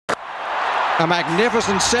A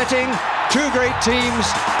magnificent setting, two great teams.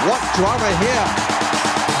 What drama here.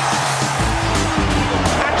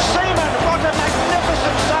 And Seaman, what a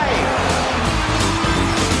magnificent save.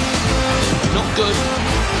 Not good.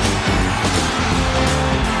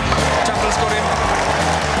 Temple's got him.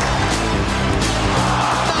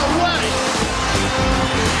 No way.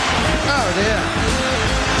 Oh dear.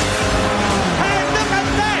 Hey, look at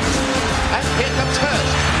that. And here comes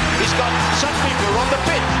Hurst. He's got some people on the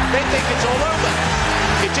pitch. They think it's all over.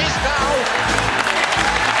 It is now.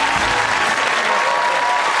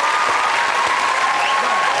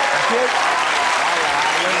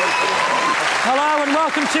 Hello and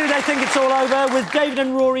welcome to They Think It's All Over with David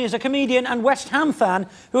and Rory as a comedian and West Ham fan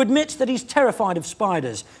who admits that he's terrified of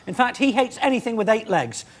spiders. In fact, he hates anything with 8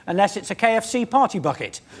 legs, unless it's a KFC party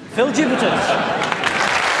bucket. Phil Gibbeters.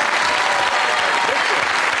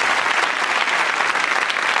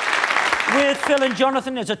 With Phil and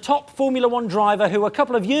Jonathan is a top Formula 1 driver who a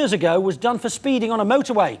couple of years ago was done for speeding on a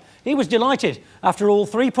motorway. He was delighted. After all,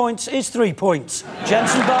 3 points is 3 points.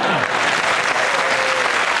 Jensen Button.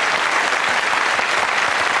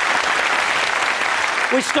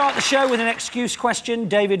 We start the show with an excuse question.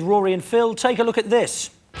 David, Rory and Phil, take a look at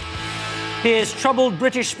this. Here's troubled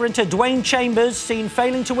British sprinter Dwayne Chambers seen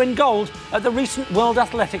failing to win gold at the recent World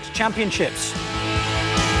Athletics Championships.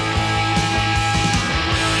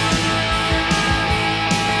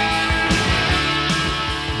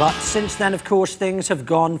 But since then, of course, things have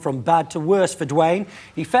gone from bad to worse for Dwayne.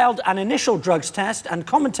 He failed an initial drugs test and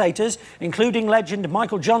commentators, including legend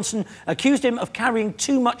Michael Johnson, accused him of carrying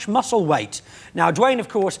too much muscle weight. Now, Dwayne, of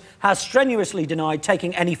course, has strenuously denied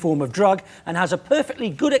taking any form of drug and has a perfectly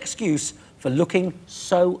good excuse for looking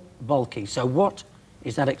so bulky. So what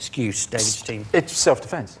is that excuse, David's team? It's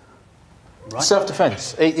self-defence. Right.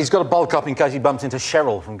 Self-defence. He's got to bulk up in case he bumps into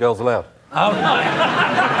Cheryl from Girls Aloud. Oh, no.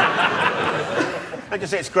 I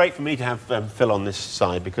just say it's great for me to have Phil on this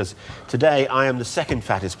side because today I am the second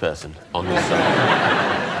fattest person on this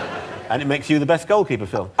side. And it makes you the best goalkeeper,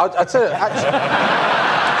 Phil. I'd say, actually...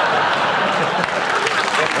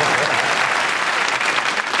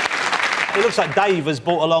 It looks like Dave has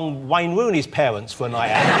brought along Wayne Rooney's parents for a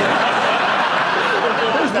night out.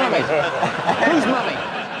 Who's mummy? Who's mummy?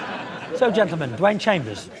 So, gentlemen, Dwayne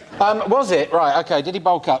Chambers. Was it? Right, OK. Did he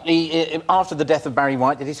bulk up? After the death of Barry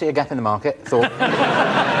White, did he see a gap in the market? Thought...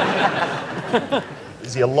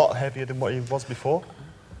 Is he a lot heavier than what he was before?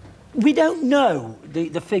 We don't know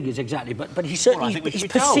the figures exactly, but he certainly... Well, he's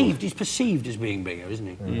perceived as being bigger, isn't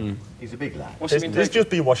he? Mm. He's a big lad. He's just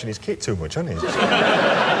been washing his kit too much, hasn't he?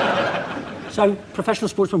 So, professional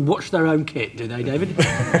sportsmen watch their own kit, do they, David?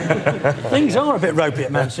 Things are a bit ropey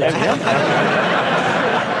at Man City. Do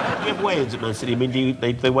you have weigh-ins at Man City? I mean,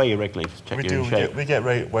 they weigh you regularly to check We you in shape? We get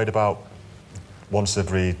weighed about once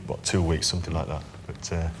every, 2 weeks, something like that. But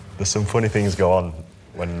there's some funny things go on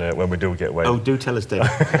when we do get weighed. Oh, do tell us, Dave. No,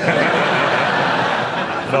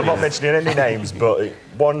 I'm not mentioning any names, but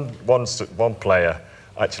one player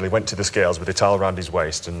actually went to the scales with a towel around his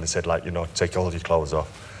waist and they said, like, you know, take all your clothes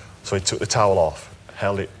off. So he took the towel off,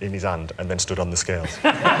 held it in his hand and then stood on the scales.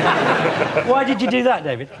 Why did you do that,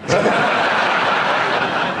 David?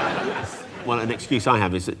 Well, an excuse I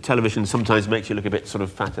have is that television sometimes makes you look a bit sort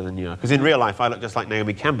of fatter than you are. Because in real life, I look just like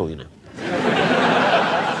Naomi Campbell, you know.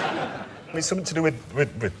 I mean, something to do with,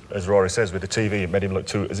 as Rory says, with the TV, it made him look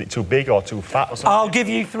too... Is it too big or too fat or something? I'll give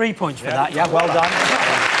you 3 points for that. Yeah, well done.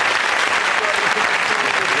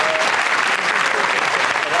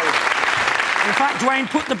 In fact, Dwayne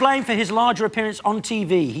put the blame for his larger appearance on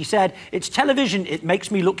TV. He said, it's television, it makes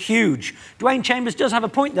me look huge. Dwayne Chambers does have a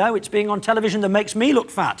point, though. It's being on television that makes me look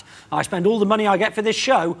fat. I spend all the money I get for this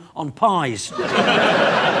show on pies.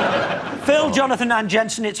 Phil, Jonathan and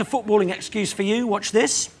Jensen, it's a footballing excuse for you. Watch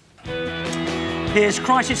this. Here's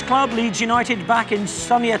Crisis Club, Leeds United back in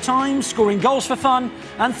sunnier times, scoring goals for fun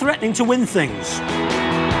and threatening to win things.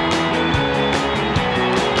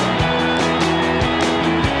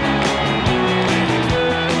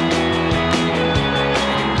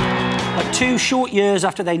 But 2 short years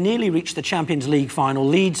after they nearly reached the Champions League final,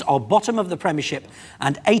 Leeds are bottom of the Premiership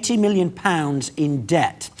and £80 million in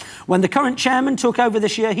debt. When the current chairman took over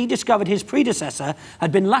this year, he discovered his predecessor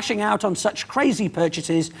had been lashing out on such crazy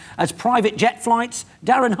purchases as private jet flights,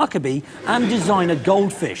 Darren Huckabee and designer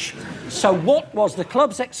goldfish. So what was the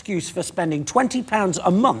club's excuse for spending £20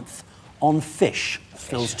 a month on fish?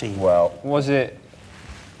 Phil's team. Well, was it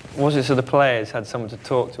so the players had someone to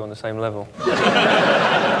talk to on the same level?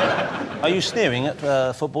 Are you sneering at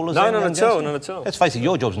footballers? No, none at all, none at all. Let's face it,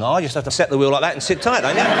 your job's not. You just have to set the wheel like that and sit tight,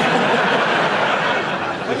 don't you?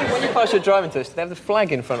 When you pass your driving test, they have the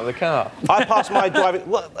flag in front of the car. I passed my driving...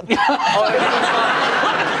 What?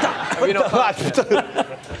 Have you not passed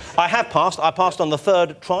yet? I have passed. I passed on the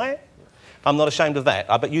 3rd try. I'm not ashamed of that.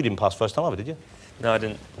 I bet you didn't pass first time either, did you? No, I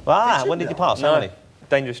didn't. Ah, when did you pass? How No. many?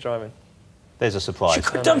 Dangerous driving. There's a surprise. You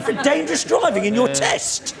could have done for dangerous driving in your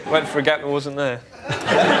test. Went for a gap that wasn't there.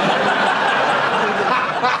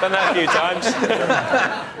 Done that a few times.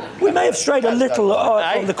 We may have strayed a little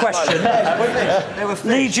on the question. They were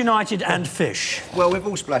Leeds United and fish. Well, we've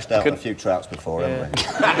all splashed out on a few trouts before, haven't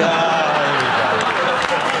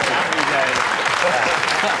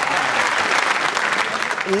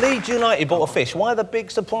we? Leeds United bought a fish. Why the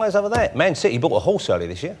big surprise over there? Man City bought a horse earlier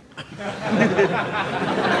this year.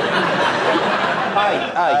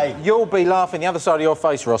 Hey, you'll be laughing the other side of your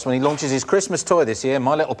face, Ross, when he launches his Christmas toy this year,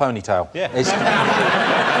 My Little Ponytail. Yeah.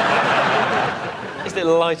 Is there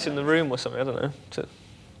light in the room or something? I don't know. To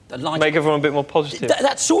Light. make everyone a bit more positive.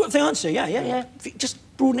 That sort of the answer, yeah. If you just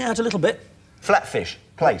broaden it out a little bit. Flatfish,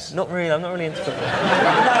 place. Not really. I'm not really into football.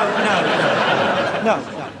 No.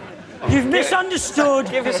 You've misunderstood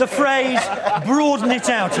the phrase broaden it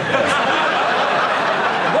out a bit.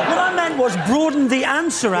 What I meant was broaden the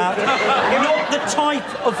answer out, not the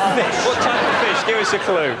type of fish. What type of fish? Give us a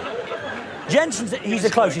clue. Jensen's, he's the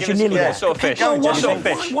closest, you're nearly there. What sort of fish? No, What sort of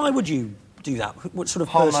fish? why would you do that? What sort of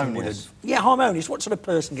person Harmonious. would? Yeah, harmonious. What sort of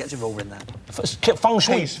person gets involved in that? Feng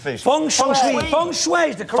Shui. Peace fish. Feng Shui. Feng Shui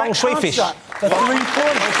is the correct Feng Shui answer. fish. For 3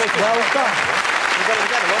 points. Well done.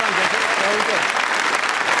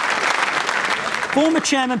 Former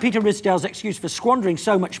chairman Peter Ridsdale's excuse for squandering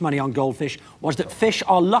so much money on goldfish was that fish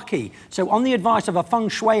are lucky. So on the advice of a feng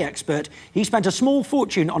shui expert, he spent a small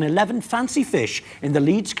fortune on 11 fancy fish in the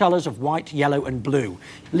Leeds colours of white, yellow and blue.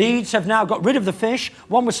 Leeds have now got rid of the fish.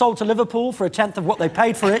 One was sold to Liverpool for 1/10 of what they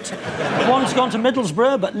paid for it. One's gone to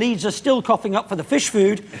Middlesbrough, but Leeds are still coughing up for the fish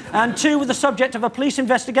food. And 2 were the subject of a police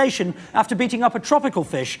investigation after beating up a tropical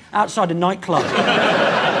fish outside a nightclub.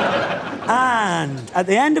 And at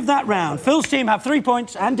the end of that round, Phil's team have 3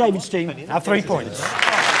 points and David's team have 3 points. And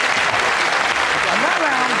that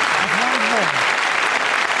round is round 1.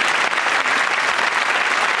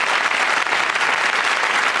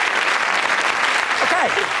 OK.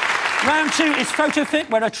 Round 2 is Photo Fit,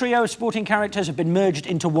 where a trio of sporting characters have been merged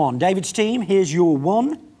into one. David's team, here's your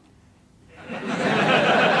 1.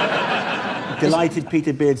 Delighted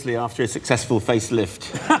Peter Beardsley after a successful facelift.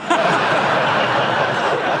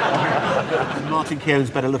 Martin Kieran's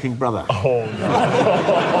better-looking brother. Oh, no.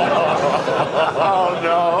 Oh,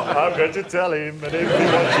 no. I'm going to tell him, and he'll be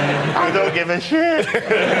watching. I don't give a shit.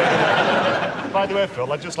 By the way,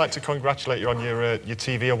 Phil, I'd just like to congratulate you on your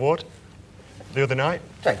TV award the other night.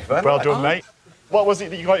 Thank you very Well much. done, mate. What was it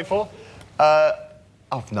that you got it for?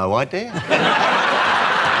 I've no idea.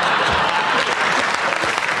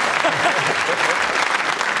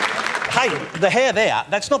 Hey, the hair there,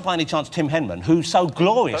 that's not by any chance Tim Henman, who so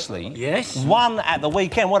gloriously won at the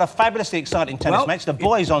weekend. What a fabulously exciting tennis match. The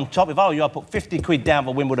boys on top. If I were you, I'd put 50 quid down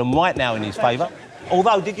for Wimbledon right now in his favour.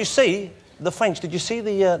 Although, did you see the French? Did you see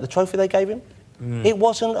the trophy they gave him? It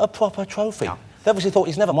wasn't a proper trophy. No. They obviously thought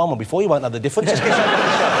he's never won one before. He won't know the difference. Just get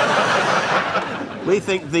We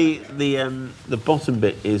think the bottom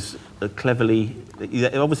bit is cleverly,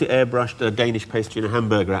 obviously airbrushed a Danish pastry and a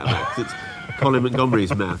hamburger out of that, 'cause it's Colin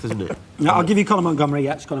Montgomery's mouth, isn't it? No, I'll give you Colin Montgomery.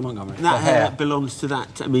 Yeah, it's Colin Montgomery. That hair belongs to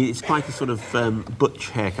that. I mean, it's quite a sort of butch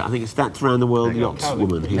haircut. I think it's That's Round the World Yachts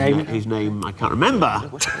woman. Whose name I can't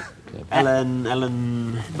remember. Ellen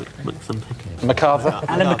MacArthur.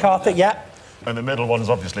 Ellen MacArthur, yeah. And the middle one's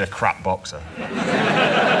obviously a crap boxer.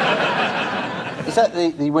 Is that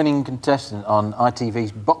the winning contestant on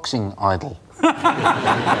ITV's Boxing Idol?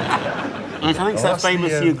 I think it's that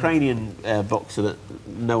famous Ukrainian boxer that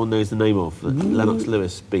no one knows the name of, that Lennox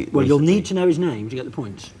Lewis beat. Well, you'll need to know his name to get the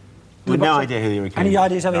points. We've no idea who the Ukrainian. Any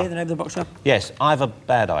ideas over here, the name of the boxer? Yes, I have a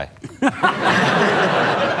bad eye.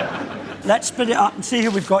 Let's split it up and see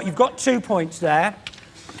who we've got. You've got 2 points there.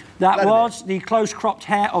 That was the close-cropped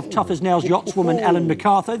hair of tough-as-nails yachtswoman Ellen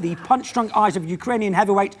MacArthur, the punch-drunk eyes of Ukrainian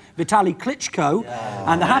heavyweight Vitaly Klitschko,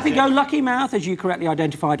 and the happy-go-lucky mouth, as you correctly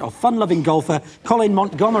identified, of fun-loving golfer Colin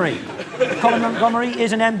Montgomery. Colin Montgomery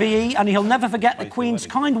is an MBE, and he'll never forget the Queen's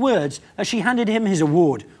kind words as she handed him his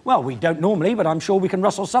award. Well, we don't normally, but I'm sure we can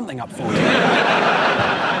rustle something up for you.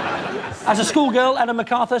 As a schoolgirl, Ellen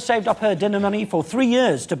MacArthur saved up her dinner money for 3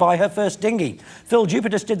 years to buy her first dinghy. Phil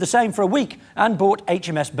Jupitus did the same for a week and bought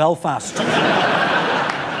HMS Belfast.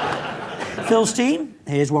 Phil's team,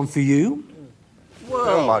 here's one for you.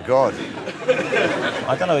 Whoa. Oh, my God.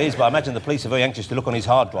 I don't know who it is, but I imagine the police are very anxious to look on his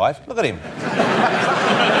hard drive. Look at him.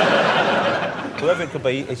 Whoever it could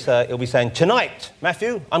be, he'll be saying, tonight,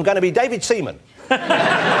 Matthew, I'm going to be David Seaman. David,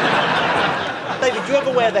 do you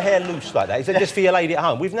ever wear the hair loose like that? Is it just for your lady at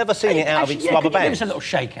home? We've never seen it out of its rubber band. Give us a little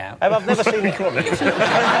shake out. I've never seen it.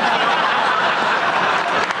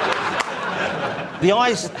 The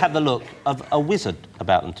eyes have the look of a wizard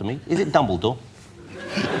about them to me. Is it Dumbledore?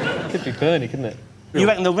 Could be Bernie, couldn't it? You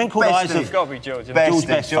reckon the wrinkled eyes It's of got to be George. George Best?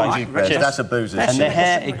 That's a boozer. And the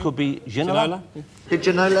hair, it could be Ginola. Did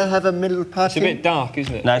Ginola have a middle part? It's a bit dark,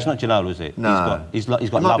 isn't it? No, it's not Ginola, is it? No. He's got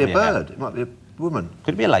It might lovely be a hair. bird. It might be a woman.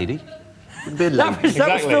 Could it be a lady? Could be a lady.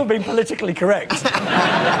 That was still being politically correct.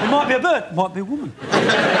 It might be a bird. It might be a woman.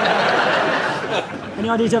 Any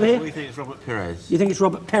ideas over here? We think it's Robert Perez. You think it's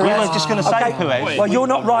Robert Perez? I was just going to say Perez. Well, you're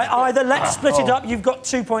not right either. Let's split it up. You've got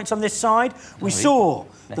 2 points on this side. We saw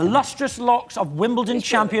the lustrous locks of Wimbledon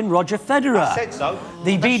champion Roger Federer. I said so.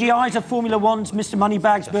 The beady eyes of Formula One's Mr.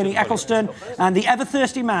 Moneybags Bernie Ecclestone, and the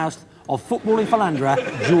ever-thirsty mouth of footballing philanderer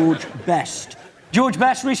George Best. George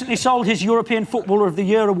Best recently sold his European Footballer of the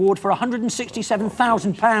Year award for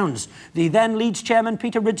 £167,000. The then Leeds chairman,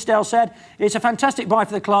 Peter Ridsdale, said, "It's a fantastic buy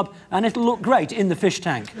for the club and it'll look great in the fish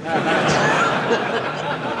tank."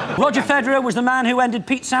 Roger Federer was the man who ended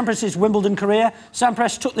Pete Sampras's Wimbledon career.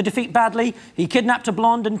 Sampras took the defeat badly. He kidnapped a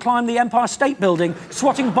blonde and climbed the Empire State Building,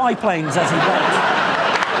 swatting biplanes as he went.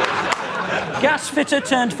 Gas fitter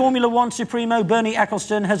turned Formula One supremo Bernie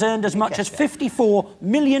Ecclestone has earned as much as £54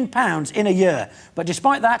 million in a year. But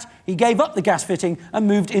despite that, he gave up the gas fitting and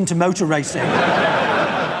moved into motor racing.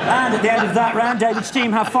 And at the end of that round, David's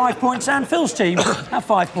team have 5 points and Phil's team have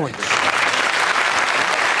 5 points.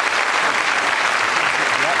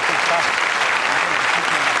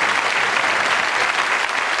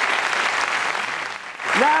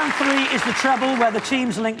 Round 3 is the treble, where the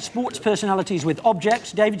teams link sports personalities with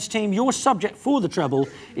objects. David's team, your subject for the treble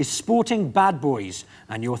is sporting bad boys.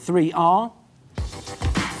 And your 3 are...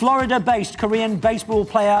 Florida-based Korean baseball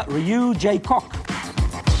player Ryu Jae-kook.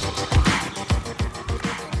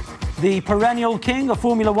 The perennial king of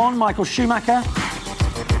Formula One, Michael Schumacher.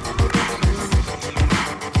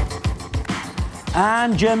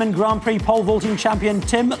 And German Grand Prix pole vaulting champion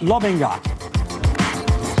Tim Lobinger.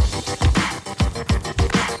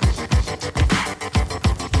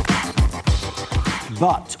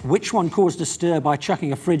 But which one caused a stir by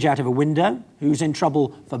chucking a fridge out of a window? Who's in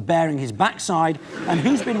trouble for bearing his backside? And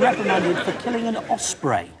who's been reprimanded for killing an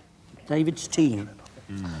osprey? David's team.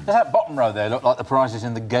 Does that bottom row there look like the prizes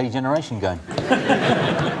in the gay generation game?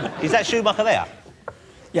 Is that Schumacher there?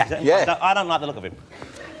 Yeah. I don't like the look of him.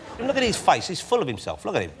 Look at his face. He's full of himself.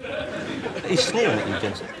 Look at him. He's sneering at you,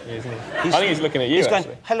 Jensen. Yeah, isn't he? I think he's looking at you, He's going,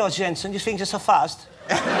 actually. "Hello, Jensen. You think you're so fast?"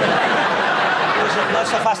 Not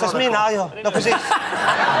so fast as me now, you. Look at this. The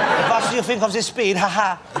faster you think of this speed,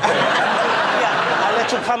 haha. Yeah, I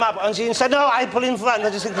let you come up and she said, "No, I pull in front." I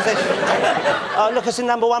just think this. Oh, look, it's in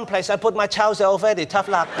 #1 place. I put my trouser already. Tough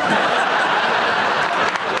luck.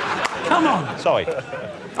 Come on. Sorry.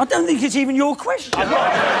 I don't think it's even your question.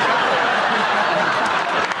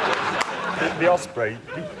 The Osprey.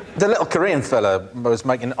 The little Korean fella was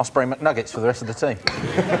making Osprey McNuggets for the rest of the team.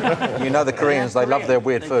 You know the Koreans, they love their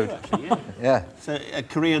weird food. Yeah. So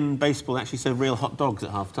Korean baseball actually serve real hot dogs at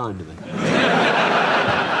half-time, do they?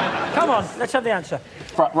 Come on, let's have the answer.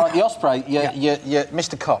 Right, the Osprey,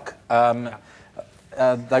 Mr. Cock.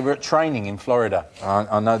 They were at training in Florida.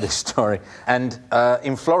 I know this story. And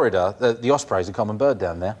in Florida, the osprey is a common bird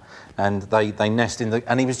down there, and they nest in the...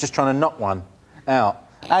 And he was just trying to knock one out.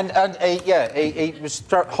 And he was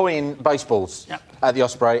hoying baseballs at the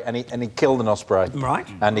osprey, and he killed an osprey. Right.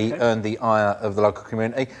 And he earned the ire of the local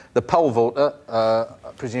community. The pole vaulter,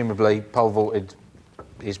 presumably pole vaulted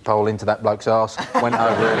his pole into that bloke's arse, went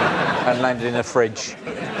over him and landed in a fridge.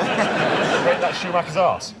 Wait, that's Schumacher's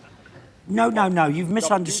arse? No, you've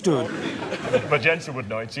misunderstood. But Jensen would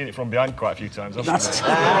know. He'd seen it from behind quite a few times. That's...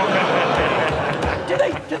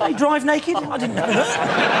 Do they drive naked? I didn't know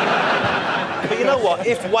that. But you know what?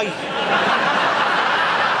 If weight...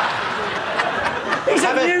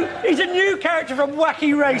 He's a new character from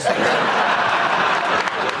Wacky Racing.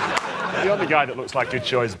 The only guy that looks like he'd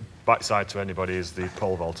show his backside to anybody is the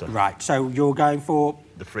pole vaulter. Right, so you're going for...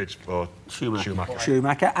 The fridge for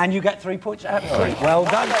Schumacher, and you get 3 points out of 3. Well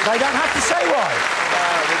done. They don't have to say why.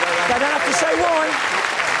 They don't have to say why.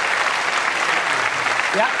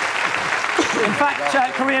 Yeah. In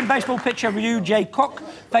fact, Korean baseball pitcher Ryu Jae-kook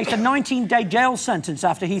faced a 19-day jail sentence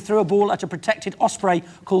after he threw a ball at a protected osprey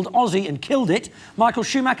called Ozzy and killed it. Michael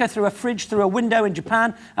Schumacher threw a fridge through a window in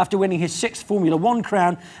Japan after winning his 6th Formula One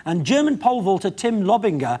crown. And German pole vaulter Tim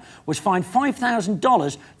Lobinger was fined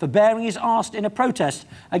 $5,000 for baring his arse in a protest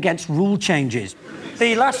against rule changes.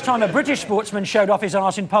 The last time a British sportsman showed off his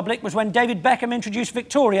arse in public was when David Beckham introduced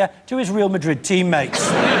Victoria to his Real Madrid teammates.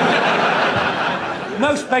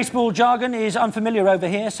 Most baseball jargon is unfamiliar over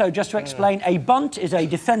here, so just to explain, a bunt is a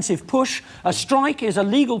defensive push, a strike is a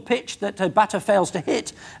legal pitch that a batter fails to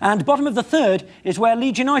hit, and bottom of the third is where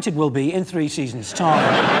Leeds United will be in 3 seasons' time.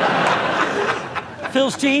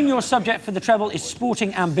 Phil's team, your subject for the treble is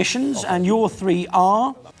sporting ambitions, and your 3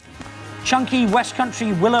 are... chunky West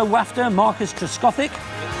Country willow wafter Marcus Trescothick,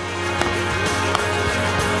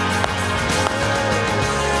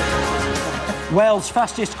 Wales'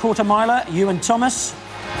 fastest quarter-miler, Ewan Thomas.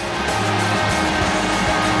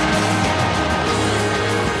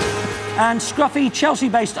 And scruffy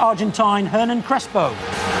Chelsea-based Argentine, Hernan Crespo.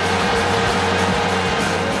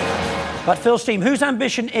 But Phil's team, whose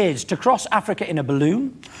ambition is to cross Africa in a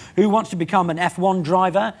balloon, who wants to become an F1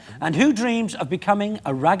 driver, and who dreams of becoming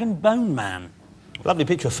a rag and bone man? Lovely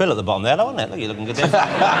picture of Phil at the bottom there, though, isn't it? Look, you're looking good there.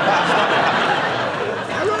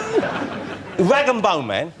 Rag and bone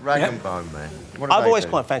man. Rag and bone man. I've always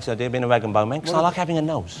quite fancied the idea of being a rag and bone man because I like having a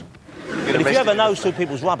nose. And if you ever nose through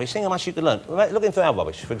people's rubbish, think how much you could learn. Looking through our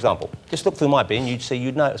rubbish, for example. Just look through my bin,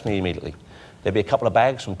 you'd notice me immediately. There'd be a couple of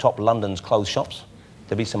bags from top London's clothes shops.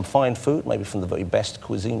 There'd be some fine food, maybe from the very best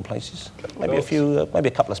cuisine places. Maybe maybe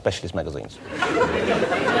a couple of specialist magazines.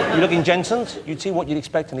 You look in Jensen's, you'd see what you'd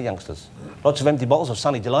expect in the youngsters. Lots of empty bottles of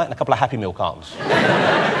Sunny Delight and a couple of Happy Meal cartons.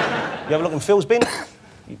 You ever look in Phil's bin?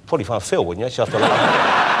 You'd probably find Phil, wouldn't you? It's just a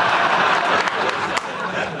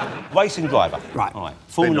racing driver. Right. All right.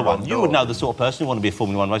 Formula One. You would know the sort of person who want to be a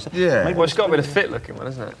Formula One racer. Yeah. Well, it's got to be the fit-looking one,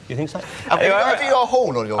 isn't it? You think so? Have you got a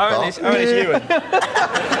horn on your car? Only it's Ewan.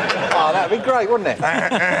 Oh, that'd be great, wouldn't it?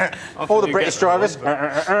 All the British drivers.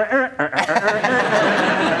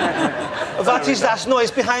 What is that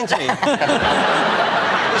noise behind me?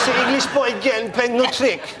 It's the English boy again playing no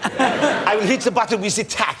trick. I will hit the button with the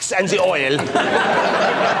tax and the oil.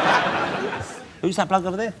 Who's that bloke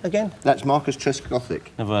over there again? That's Marcus Trescothick.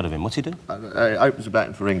 Never heard of him. What's he do? He opens a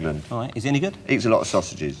batting for England. All right. Is he any good? Eats a lot of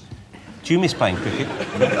sausages. Do you miss playing cricket?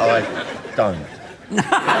 I don't.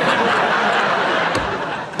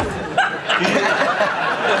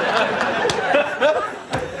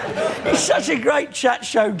 He's such a great chat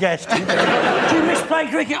show guest. Do you miss playing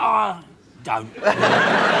cricket? Oh, don't.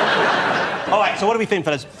 All right, so what do we think,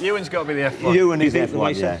 fellas? Ewan's got to be the F1. Ewan is think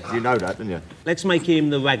F1, so? yeah. You know that, don't you? Let's make him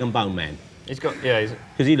the rag and bone man. He's got... Yeah, he's...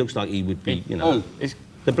 Because he looks like he would be, you know... He's...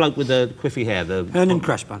 The bloke with the quiffy hair, the... Hernan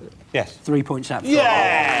Crespo. Yes. 3 points out.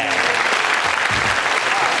 Yeah!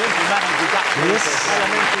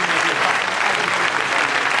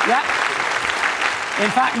 Yeah. In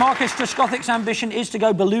fact, Marcus Trescothick's ambition is to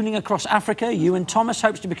go ballooning across Africa. Ewan Thomas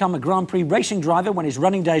hopes to become a Grand Prix racing driver when his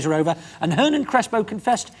running days are over. And Hernan Crespo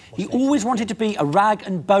confessed he always wanted to be a rag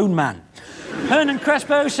and bone man. Hernan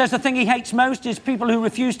Crespo says the thing he hates most is people who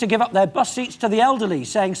refuse to give up their bus seats to the elderly,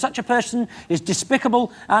 saying such a person is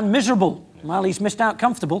despicable and miserable. Well, he's missed out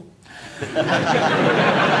comfortable.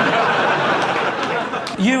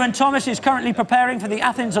 Ewan Thomas is currently preparing for the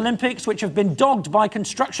Athens Olympics, which have been dogged by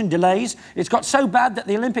construction delays. It's got so bad that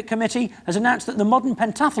the Olympic Committee has announced that the modern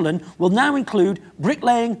pentathlon will now include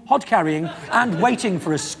bricklaying, hod carrying and waiting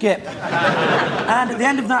for a skip. And at the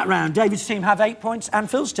end of that round, David's team have 8 points and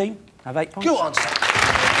Phil's team have 8 points. Go on, sir.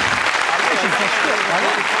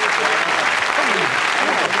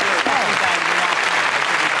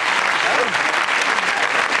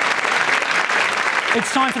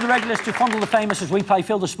 It's time for the regulars to fondle the famous as we play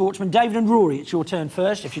Phil the Sportsman. David and Rory, it's your turn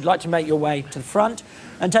first. If you'd like to make your way to the front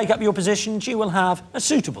and take up your positions, you will have a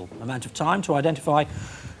suitable amount of time to identify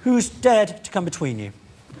who's dared to come between you.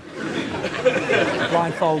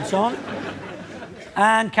 Blindfolds on.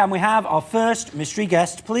 And can we have our first mystery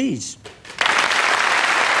guest, please?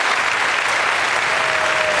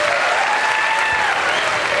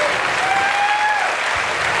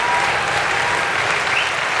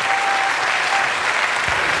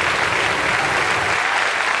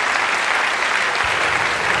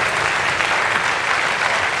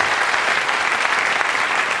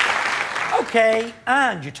 OK,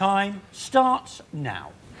 and your time starts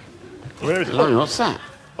now. Where is it? Oh, what's that?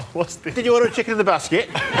 What's this? Did you order a chicken in the basket?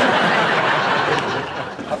 I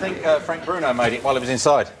think Frank Bruno made it while he was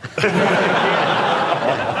inside.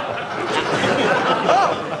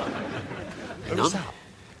 Hang on.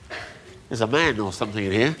 There's a man or something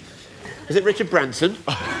in here. Is it Richard Branson?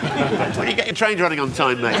 When you get your trains running on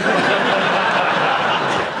time, mate.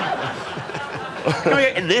 Can we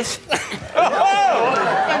get in this? Oh,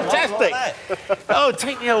 fantastic! Oh,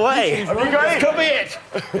 take me away. This could be it.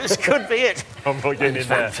 This could be it. I'm not getting in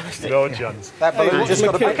there. No chance. That balloon just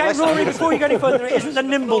got a bit OK, Rory, before you go any further, it isn't the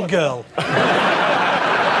nimble girl.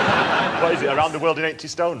 What is it, around the world in 80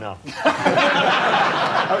 stone now?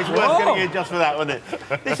 Oh, it's worth getting in just for that, wasn't it?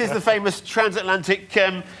 This is the famous transatlantic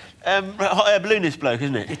hot air balloonist bloke,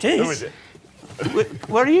 isn't it? It is. Who is it?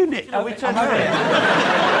 Where are you, Nick? Oh, we turned around.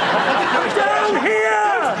 Down here!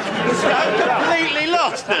 I'm completely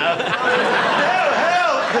lost now. No,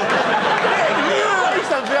 help! Say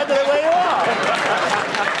something, I don't know where you are.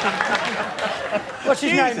 What's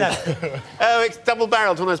his name, then? Oh, it's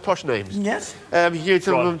double-barreled, one of those posh names. Yes? Hugh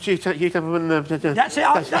Templeman... That's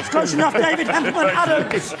it. That's close enough, David Templeman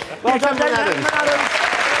Adams. Well done, David Templeman Adams.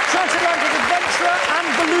 Transatlantic adventurer and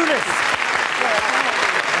balloonist.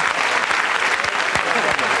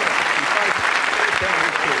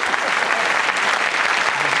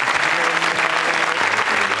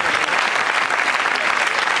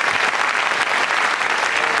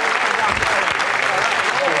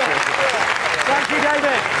 Thank you,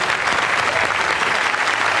 David.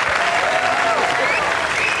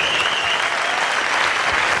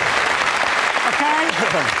 OK.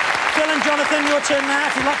 Phil and Jonathan, your turn now.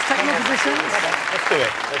 If you'd like to take your positions. Let's do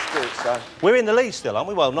it. Let's do it, son. We're in the lead still, aren't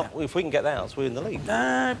we? Well, not if we can get that out, we're in the lead.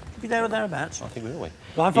 Be there or thereabouts. I think we will.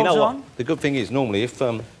 Blindfolds You know what? on. The good thing is, normally, if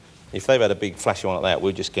they've had a big flashy one like that,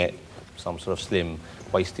 we'll just get some sort of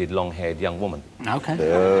slim-waisted, long-haired young woman. OK.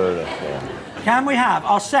 Can we have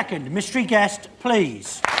our second mystery guest,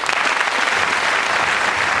 please?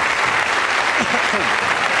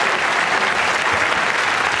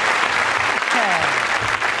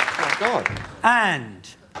 God. And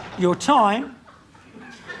your time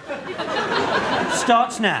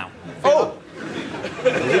starts now. Oh!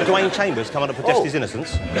 Is it Dwayne Chambers coming to protest his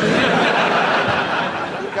innocence? Where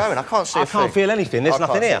are you going? I can't see I can't feel anything. There's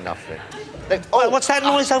nothing here. Nothing. Oh, what's that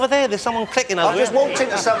noise over there? There's someone clicking over I just there. walked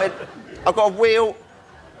into something. I've got a wheel.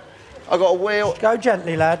 I've got a wheel. Go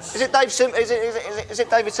gently, lads. Is it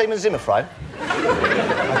David Seaman's Zimmer frame?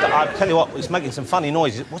 I'll tell you what, it's making some funny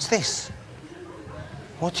noises. What's this?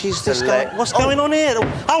 What is this going? What's going on here?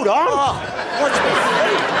 Hold on! Oh, watch me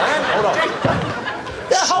feet, man. Hold on.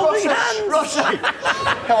 They're holding hands! Rossi!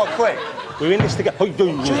 Come on, quick. We're in this together.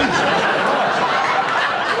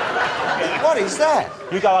 What is that?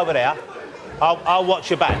 You go over there. I'll watch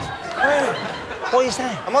your bat. What is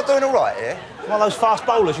that? Am I doing all right here? One of those fast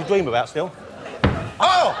bowlers you dream about still.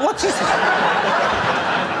 Oh! What is this?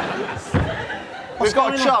 We've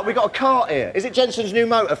got a chart. We've got a cart here. Is it Jensen's new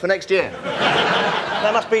motor for next year?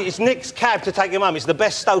 That must be. It's Nick's cab to take him home. It's the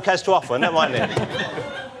best Stoke has to offer, isn't that right, Nick?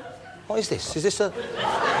 What is this? Is this a...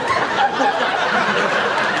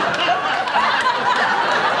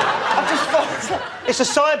 It's a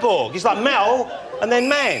cyborg. He's like Mel and then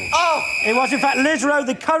man. Oh! It was, in fact, Liz Rowe,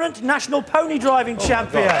 the current national pony driving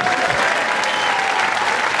champion.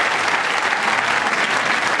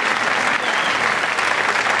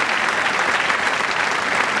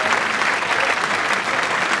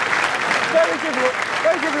 Very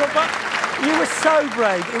difficult, but you were so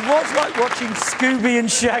brave. It was like watching Scooby and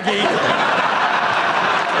Shaggy.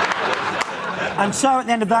 And so, at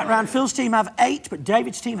the end of that round, Phil's team have 8, but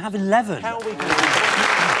David's team have 11. How are we going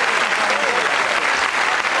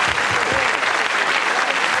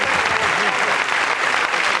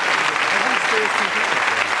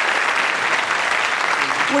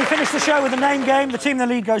We finish the show with a name game. The team in the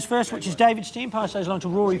lead goes first, which is David's team. Pass those along to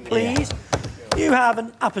Rory, please. You have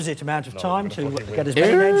an opposite amount of time to get as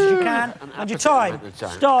many names as you can, and your time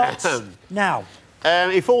starts now.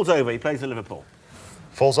 He falls over. He plays for Liverpool.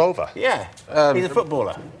 Falls over? Yeah. He's a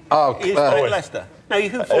footballer. Oh, He's played at Leicester. No,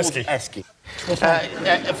 who falls? Eski.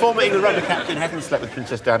 A former England rugby captain hasn't slept with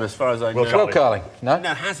Princess Diana, as far as I know. Will Carling. No?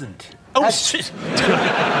 No, hasn't. Oh, shit. No,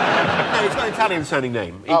 he's got an Italian-sounding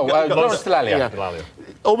name. Lawrence Delalio. Yeah.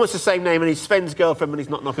 Almost the same name, and he's Sven's girlfriend when he's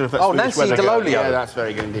not knocking her foot. Oh, Nancy Delolio. Yeah, that's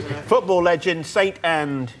very good indeed. Football legend, Saint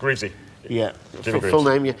and... Greasy. Yeah, full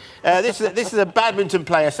name, yeah. This is a badminton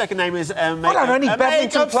player. Second name is... I don't know any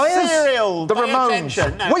badminton players. Cereal. The Ramones.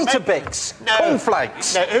 No, Weetabix. no.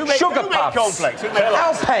 Cornflakes. No, Sugar who made Puffs. cornflakes?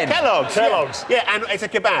 Alpen. Kellogg's. Kellogg's. Yeah, and it's a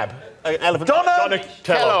kebab. An elephant. Donna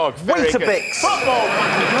Kellogg. Very good. Weetabix. Football.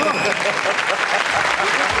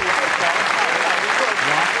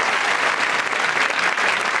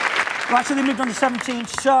 Right, so they moved on to 17,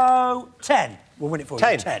 so 10. We'll win it for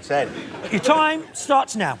you. 10. Your time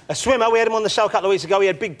starts now. A swimmer, we had him on the show a couple of weeks ago. He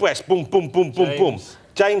had big breasts. Boom, boom, boom, boom, boom.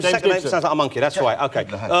 James, second name Gibson. sounds like a monkey. That's right. OK.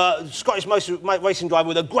 Scottish racing driver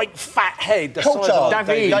with a great fat head. The size of Coulthard.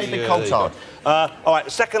 David. David Coulthard. All right,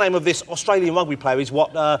 the second name of this Australian rugby player is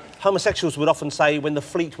what homosexuals would often say when the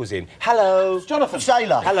fleet was in. Hello. Jonathan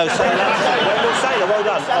Saylor. Hello, Sailor. Sailor, well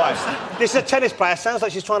done. All right. This is a tennis player. Sounds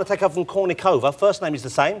like she's trying to take over from Kornikova. First name is the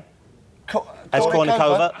same. As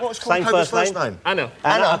Kornikova. What's Same Kornikova's first name? Anna.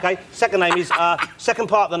 OK. Second name is... second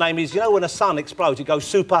part of the name is, you know when a sun explodes, it goes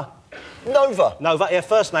super... Nova. Nova. Yeah,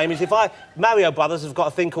 first name is Mario Brothers have got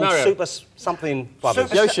a thing called Mario. Super something Brothers.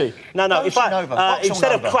 Super Yoshi. No, Yoshi Nova.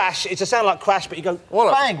 instead of Nova. Crash, it's a sound like Crash, but you go...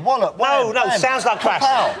 Wallop. Bang, wallop. No, wham, no, bam. sounds like Crash.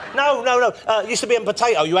 Kapow. No. It used to be in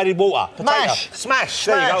potato, you added water. Potato. Mash. Smash.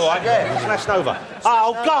 There you go, Smash, all right. yeah. Smash Nova.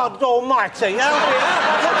 Oh, God almighty.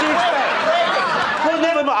 What do you expect? Well,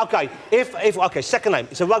 never mind. OK, OK, second name.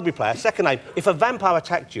 It's a rugby player. Second name. If a vampire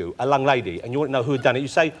attacked you, a young lady, and you wouldn't know who had done it, you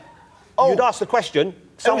say... Oh. You'd ask the question...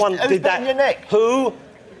 Someone who's did that. bitten your neck? Who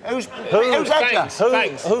Who's Edgar?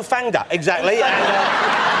 Who fanged her? Exactly. And,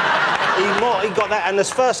 he got that. And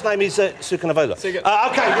his first name is Sukanavola.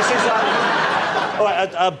 OK, this is all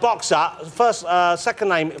right. A boxer. First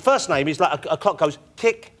name is like a clock goes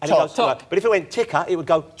tick and it goes. Right, but if it went ticker, it would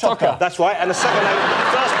go Tocker. That's right. And the second name,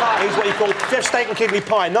 first part is what you call Jeff steak and kidney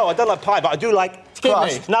pie. No, I don't like pie, but I do like.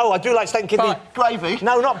 Kidney. No, I do like steak and kidney. Gravy.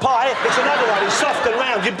 No, not pie. It's another one. It's soft and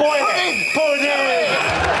round. You boil it. Pour it in.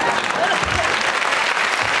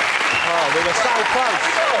 Oh, we were so close.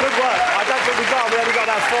 Good work. I don't think we got. We only got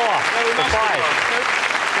that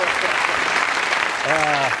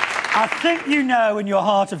 4. I think you know in your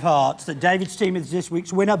heart of hearts that David's team is this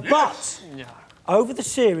week's winner, but over the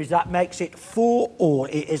series that makes it 4-4.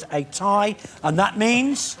 It is a tie, and that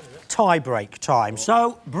means tie-break time.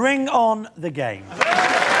 So bring on the game.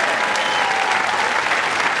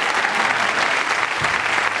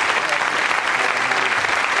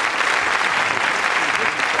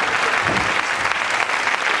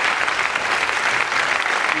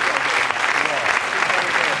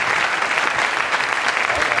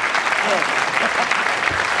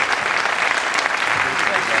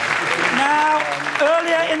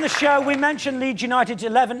 Earlier in the show, we mentioned Leeds United's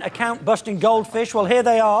 11 account-busting goldfish. Well, here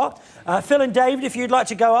they are. Phil and David, if you'd like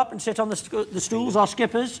to go up and sit on the stools, our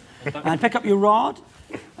skippers, and pick up your rod.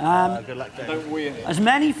 Good luck, David. As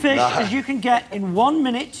many fish as you can get in 1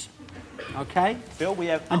 minute. OK? Phil, we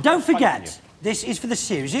have... And don't forget, this is for the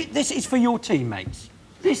series. This is for your teammates.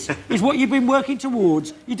 This is what you've been working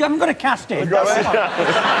towards. You haven't got to cast it.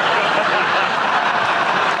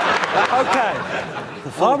 OK.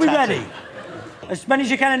 Are we ready? As many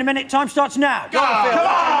as you can in a minute. Time starts now. Go on, Phil. Come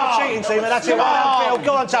on! Cheating, team. That's it. Well done, Phil.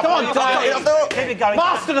 Go on, tough. Come on, Keep it going.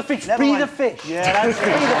 Master the fish. Be the fish. Yeah, that's it.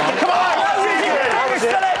 Come on!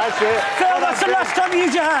 That's it. Phil, that's the last time you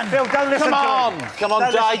use your hand. Phil, don't listen to him. Come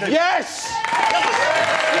on, Dave. Yes!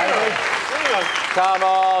 Come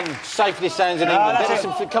on. Safety sounds in England. That's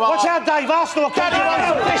it. Come on. Watch out, Dave. Arsenal will catch you.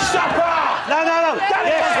 Fish supper! No.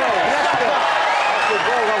 Yes,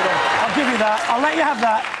 I'll give you that. I'll let you have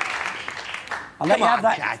that. I'll let you have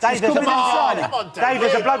that. Dave, there's a bloke Dave,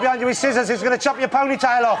 there's a bloke behind you with scissors who's going to chop your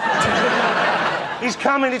ponytail off. He's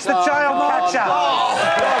coming. It's the child catcher.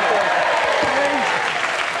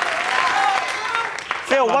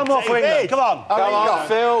 Phil, one more for England. Come on. Come on,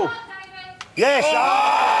 Phil. Yes. Did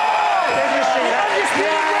you see that?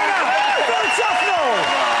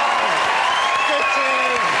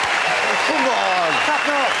 Come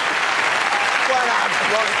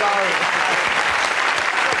on!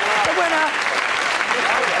 The winner.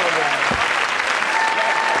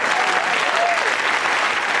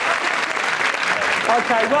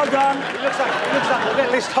 OK, well done. He looks like a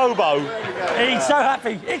little list hobo. He's so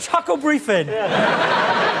happy. It's Huckleberry Finn.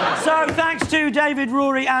 So, thanks to David,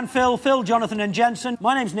 Rory and Phil, Jonathan and Jensen.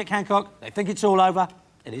 My name's Nick Hancock. They think it's all over.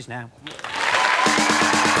 It is now.